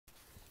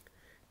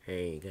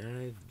Hey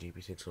guys,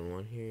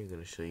 GP611 here,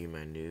 going to show you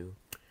my new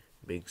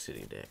Big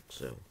City deck.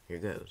 So, here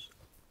goes.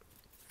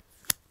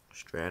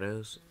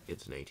 Stratos,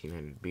 it's an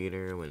 1800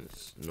 beater. When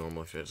it's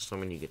normal Stratos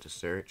summon, you get to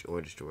search or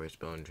destroy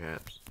spell and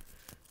traps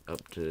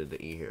up to the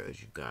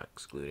E-heroes you've got,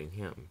 excluding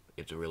him.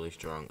 It's a really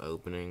strong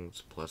opening,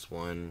 it's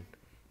 +1,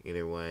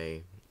 either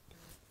way,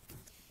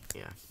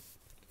 yeah.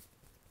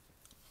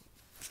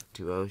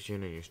 2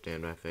 Ocean, and your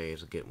standby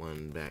phase will get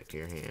one back to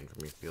your hand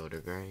from your field or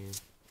grave.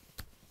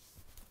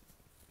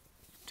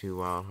 2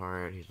 Wild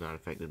Heart, he's not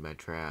affected by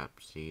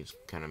traps. He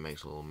kind of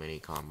makes a little mini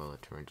combo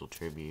at Torrential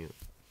Tribute.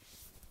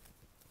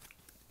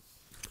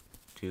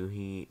 2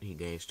 Heat, he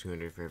gains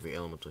 200 for every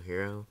elemental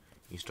hero.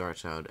 He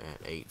starts out at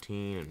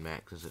 18 and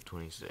maxes at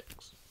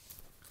 26.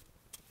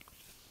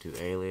 2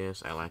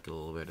 Alias, I like it a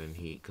little better than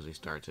Heat because he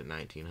starts at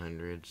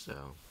 1900,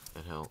 so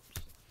that helps.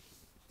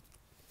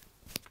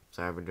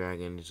 Cyber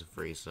Dragon, he's a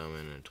free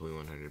summon and a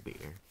 2100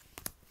 beater.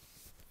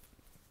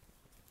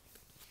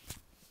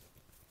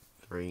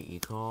 3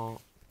 Ecall,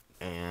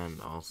 and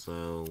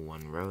also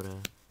 1 Rhoda.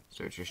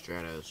 Search your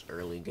Stratos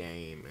early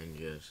game and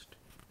just,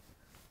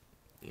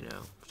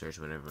 search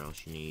whatever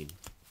else you need.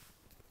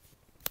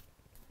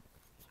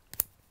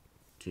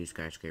 2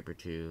 Skyscraper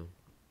 2,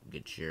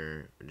 get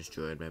your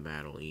destroyed by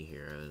battle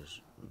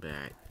E-heroes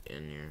back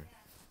in your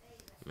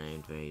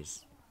main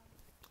phase.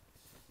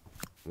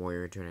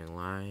 Warrior returning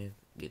alive,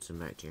 gets them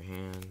back to your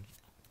hand.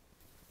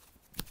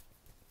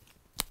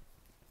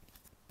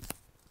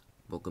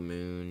 Book of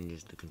Moon,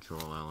 just the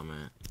control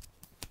element.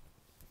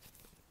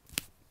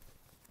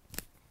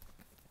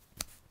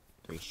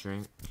 3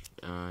 Shrink,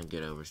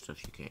 get over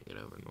stuff you can't get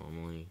over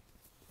normally.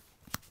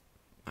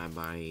 My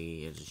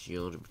Body as a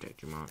shield to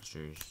protect your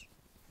monsters.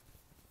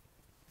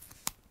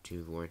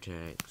 2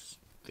 Vortex,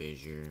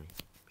 Fissure,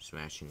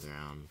 Smashing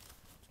Ground,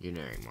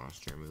 generic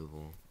monster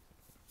removal.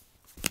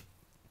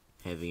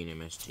 Heavy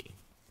and MST.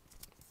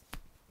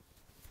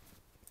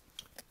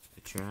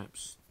 The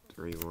Traps,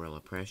 3 Royal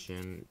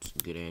Oppression, it's a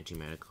good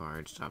anti-meta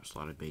card, stops a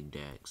lot of big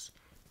decks.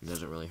 It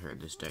doesn't really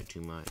hurt this deck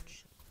too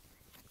much.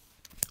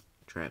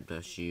 Trap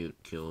Dust Shoot,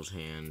 kills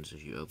hands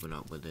if you open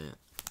up with it.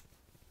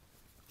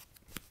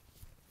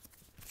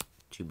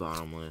 2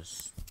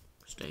 Bottomless,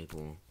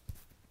 staple.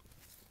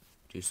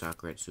 2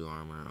 Sakuretsu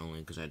Armor, only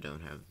because I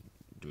don't have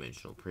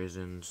Dimensional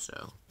Prison,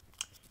 so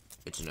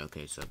it's an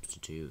okay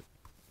substitute.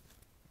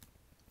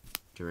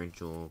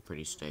 Torrential,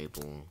 pretty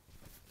stable.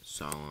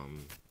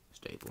 Solemn,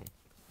 stable.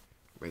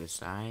 Bring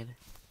aside.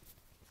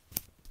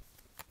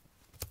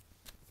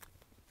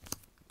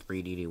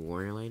 3DD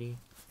Warrior Lady.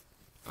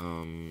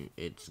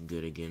 It's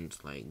good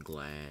against like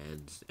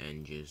Glads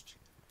and just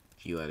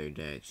a few other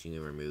decks. You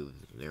can remove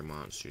their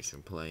monsters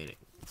from play and it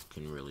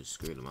can really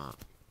screw them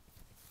up.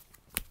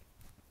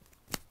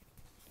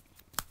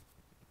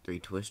 3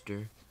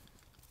 Twister.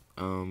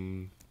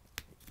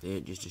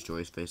 It just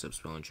destroys face-up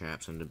spell and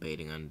traps. I'm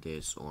debating on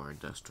this or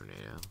Dust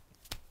Tornado.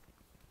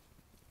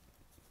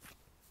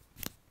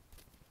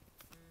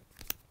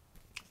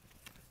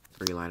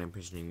 3 Light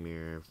Imprisoning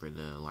Mirror for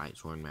the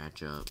Lightsworn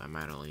matchup. I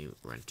might only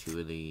run 2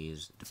 of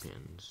these,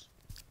 depends.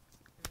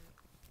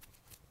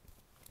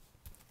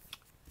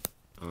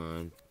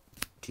 2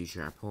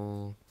 Trap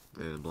Hole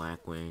for the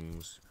Black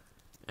Wings.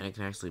 And it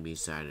can actually be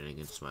sided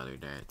against some other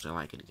decks. I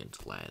like it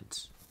against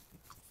Lads.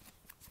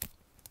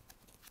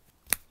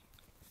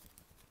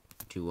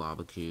 2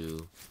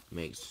 Wabaku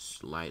makes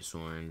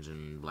Lightsworns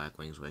and Black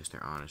Wings waste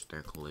their Honest,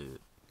 their Collude.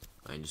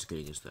 And just good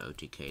against the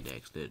OTK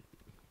decks that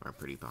are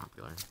pretty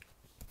popular.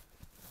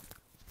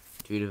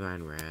 2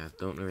 Divine Wrath.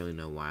 Don't really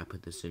know why I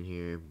put this in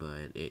here,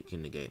 but it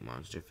can negate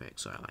monster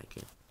effects, so I like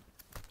it.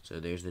 So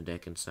there's the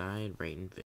deck inside. Rate and fit.